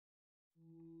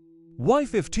Why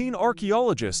 15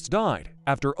 archaeologists died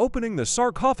after opening the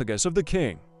sarcophagus of the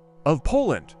King of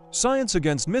Poland, Science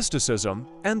Against Mysticism,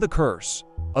 and the Curse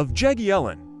of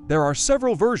Jagiellon. There are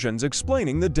several versions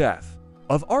explaining the death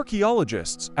of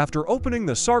archaeologists after opening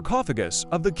the sarcophagus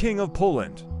of the King of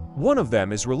Poland. One of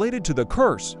them is related to the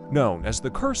curse known as the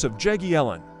Curse of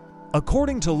Jagiellon.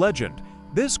 According to legend,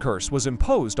 this curse was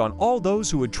imposed on all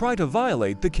those who would try to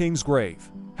violate the king's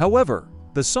grave. However,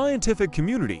 the scientific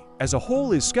community as a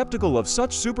whole is skeptical of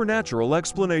such supernatural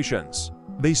explanations.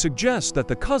 They suggest that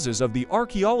the causes of the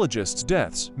archaeologists'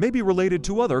 deaths may be related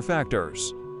to other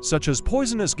factors, such as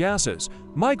poisonous gases,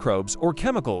 microbes, or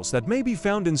chemicals that may be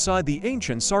found inside the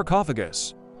ancient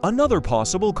sarcophagus. Another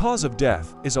possible cause of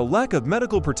death is a lack of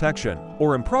medical protection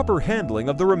or improper handling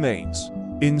of the remains.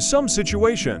 In some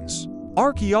situations,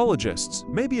 archaeologists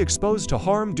may be exposed to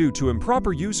harm due to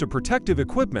improper use of protective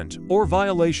equipment or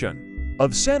violation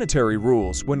of sanitary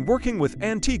rules when working with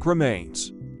antique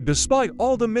remains. Despite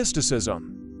all the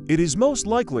mysticism, it is most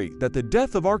likely that the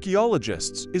death of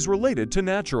archaeologists is related to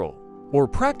natural or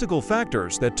practical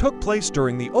factors that took place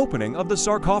during the opening of the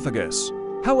sarcophagus.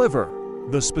 However,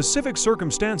 the specific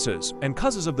circumstances and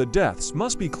causes of the deaths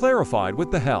must be clarified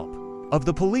with the help of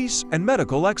the police and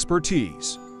medical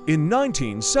expertise. In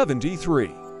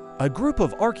 1973, a group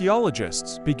of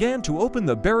archaeologists began to open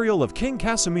the burial of King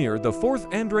Casimir IV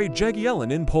Andrzej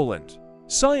Jagiellon in Poland.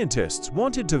 Scientists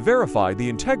wanted to verify the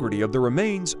integrity of the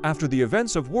remains after the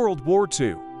events of World War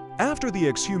II. After the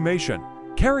exhumation,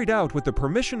 carried out with the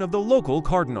permission of the local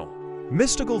cardinal,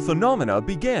 mystical phenomena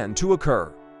began to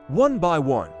occur. One by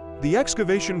one, the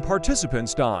excavation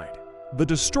participants died. The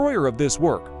destroyer of this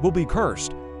work will be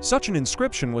cursed. Such an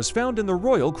inscription was found in the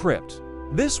royal crypt.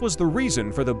 This was the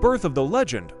reason for the birth of the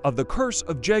legend of the Curse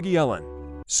of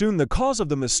Jagiellon. Soon the cause of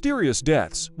the mysterious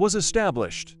deaths was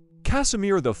established.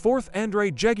 Casimir IV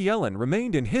Andrzej Jagiellon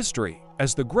remained in history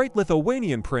as the great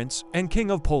Lithuanian prince and king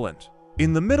of Poland.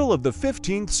 In the middle of the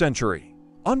 15th century,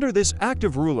 under this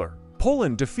active ruler,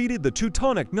 Poland defeated the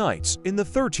Teutonic Knights in the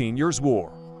 13 Years'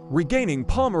 War, regaining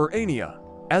Pomerania.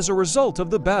 As a result of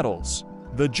the battles,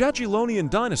 the Jagiellonian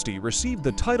dynasty received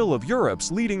the title of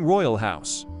Europe's leading royal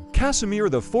house. Casimir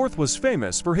IV was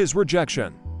famous for his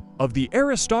rejection of the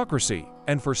aristocracy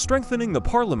and for strengthening the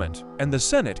parliament and the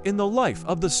senate in the life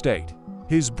of the state.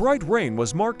 His bright reign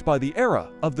was marked by the era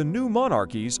of the new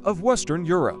monarchies of Western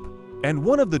Europe, and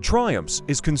one of the triumphs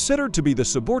is considered to be the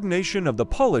subordination of the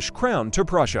Polish crown to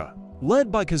Prussia.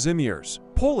 Led by Kazimierz,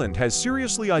 Poland has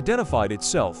seriously identified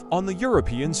itself on the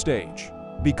European stage,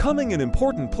 becoming an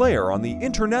important player on the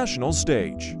international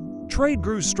stage. Trade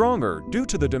grew stronger due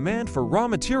to the demand for raw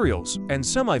materials and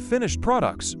semi-finished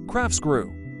products, crafts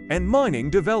grew, and mining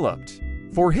developed.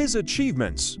 For his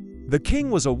achievements, the king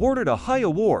was awarded a high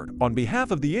award on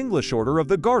behalf of the English Order of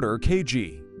the Garter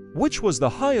KG, which was the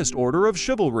highest order of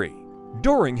chivalry.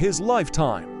 During his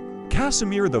lifetime,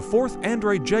 Casimir IV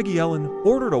Andrzej Jagiellon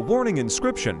ordered a warning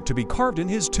inscription to be carved in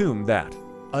his tomb that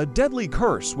a deadly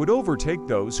curse would overtake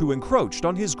those who encroached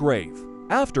on his grave.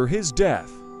 After his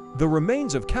death, the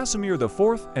remains of Casimir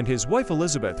IV and his wife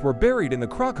Elizabeth were buried in the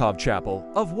Krakow chapel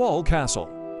of Wall Castle.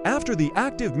 After the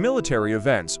active military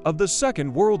events of the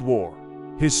Second World War,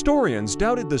 historians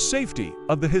doubted the safety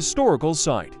of the historical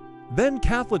site. Then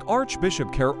Catholic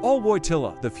Archbishop Karol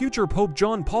Wojtyla, the future Pope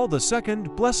John Paul II,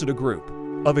 blessed a group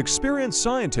of experienced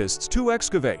scientists to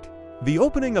excavate. The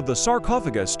opening of the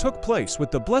sarcophagus took place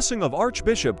with the blessing of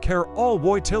Archbishop Karol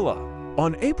Wojtyla.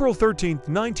 On April 13,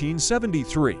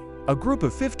 1973, a group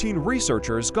of 15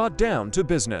 researchers got down to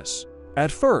business.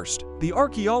 At first, the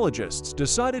archaeologists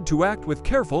decided to act with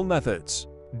careful methods,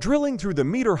 drilling through the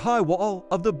meter-high wall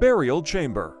of the burial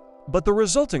chamber. But the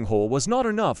resulting hole was not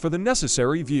enough for the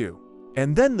necessary view.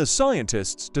 And then the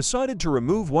scientists decided to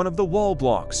remove one of the wall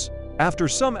blocks. After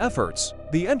some efforts,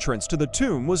 the entrance to the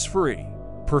tomb was free.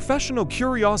 Professional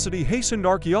curiosity hastened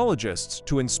archaeologists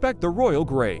to inspect the royal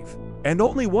grave, and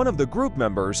only one of the group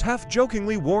members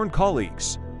half-jokingly warned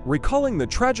colleagues, recalling the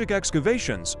tragic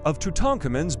excavations of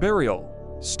Tutankhamun's burial.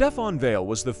 Stefan Weil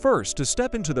was the first to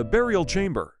step into the burial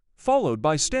chamber, followed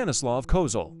by Stanislav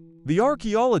Kozol. The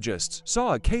archaeologists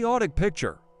saw a chaotic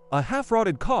picture. A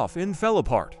half-rotted coffin fell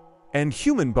apart, and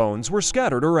human bones were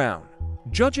scattered around.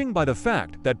 Judging by the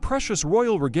fact that precious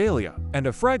royal regalia and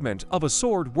a fragment of a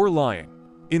sword were lying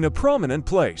in a prominent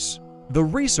place, the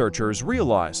researchers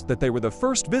realized that they were the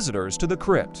first visitors to the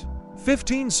crypt.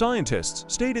 15 scientists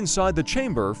stayed inside the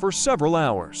chamber for several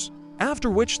hours, after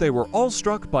which they were all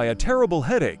struck by a terrible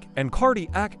headache and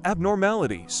cardiac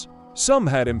abnormalities. Some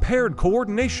had impaired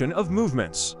coordination of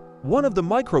movements. One of the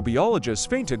microbiologists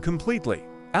fainted completely,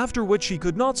 after which he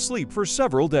could not sleep for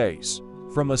several days.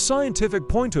 From a scientific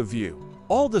point of view,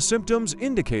 all the symptoms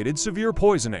indicated severe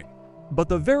poisoning. But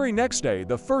the very next day,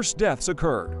 the first deaths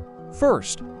occurred.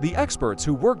 First, the experts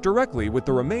who worked directly with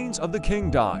the remains of the king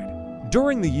died.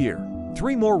 During the year,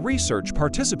 3 more research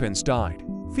participants died.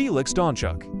 Felix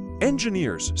Donchuk,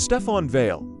 engineers Stefan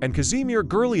Vale and Kazimir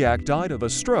Gerliak died of a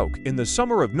stroke in the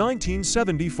summer of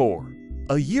 1974.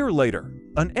 A year later,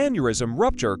 an aneurysm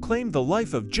rupture claimed the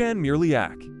life of Jan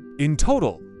Mirliak. In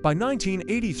total, by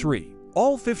 1983,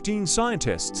 all 15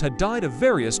 scientists had died of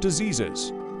various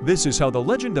diseases. This is how the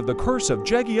legend of the curse of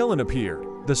Jagiellon appeared,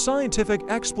 the scientific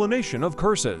explanation of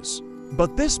curses.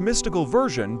 But this mystical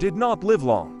version did not live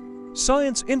long.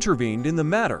 Science intervened in the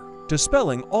matter,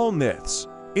 dispelling all myths.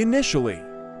 Initially,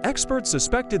 experts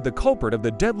suspected the culprit of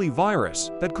the deadly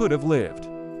virus that could have lived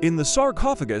in the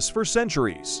sarcophagus for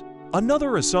centuries.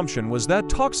 Another assumption was that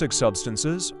toxic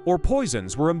substances or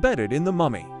poisons were embedded in the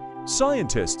mummy.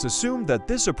 Scientists assumed that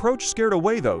this approach scared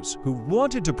away those who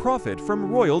wanted to profit from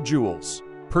royal jewels,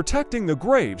 protecting the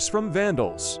graves from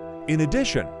vandals. In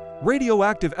addition,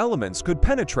 radioactive elements could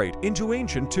penetrate into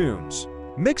ancient tombs,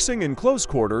 mixing in close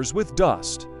quarters with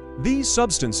dust. These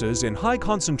substances in high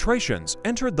concentrations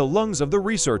entered the lungs of the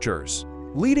researchers,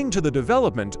 leading to the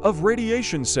development of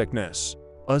radiation sickness.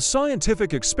 A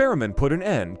scientific experiment put an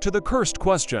end to the cursed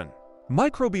question.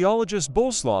 Microbiologist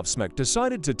Boleslav Smek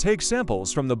decided to take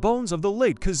samples from the bones of the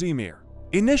late Kazimir.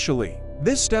 Initially,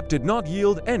 this step did not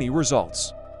yield any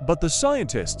results, but the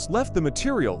scientists left the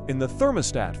material in the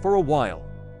thermostat for a while.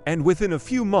 And within a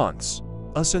few months,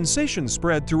 a sensation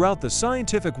spread throughout the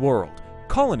scientific world.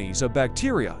 Colonies of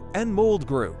bacteria and mold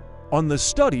grew on the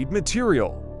studied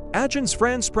material. Agence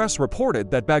France-Presse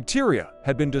reported that bacteria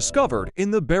had been discovered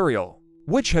in the burial,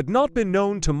 which had not been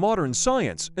known to modern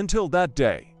science until that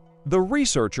day. The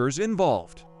researchers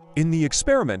involved in the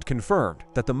experiment confirmed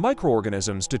that the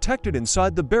microorganisms detected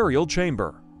inside the burial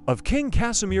chamber of King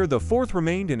Casimir IV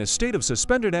remained in a state of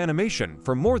suspended animation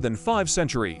for more than 5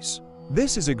 centuries.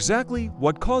 This is exactly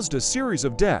what caused a series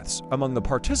of deaths among the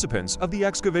participants of the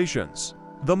excavations.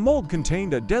 The mold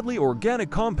contained a deadly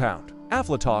organic compound,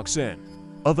 aflatoxin,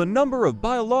 of a number of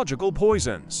biological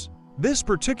poisons. This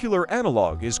particular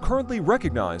analog is currently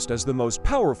recognized as the most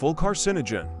powerful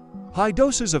carcinogen. High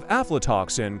doses of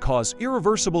aflatoxin cause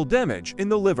irreversible damage in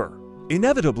the liver,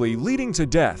 inevitably leading to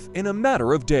death in a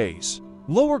matter of days.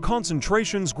 Lower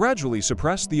concentrations gradually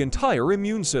suppress the entire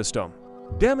immune system,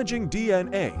 damaging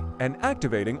DNA and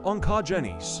activating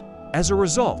oncogenes. As a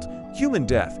result, human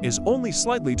death is only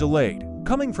slightly delayed,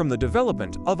 coming from the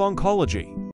development of oncology.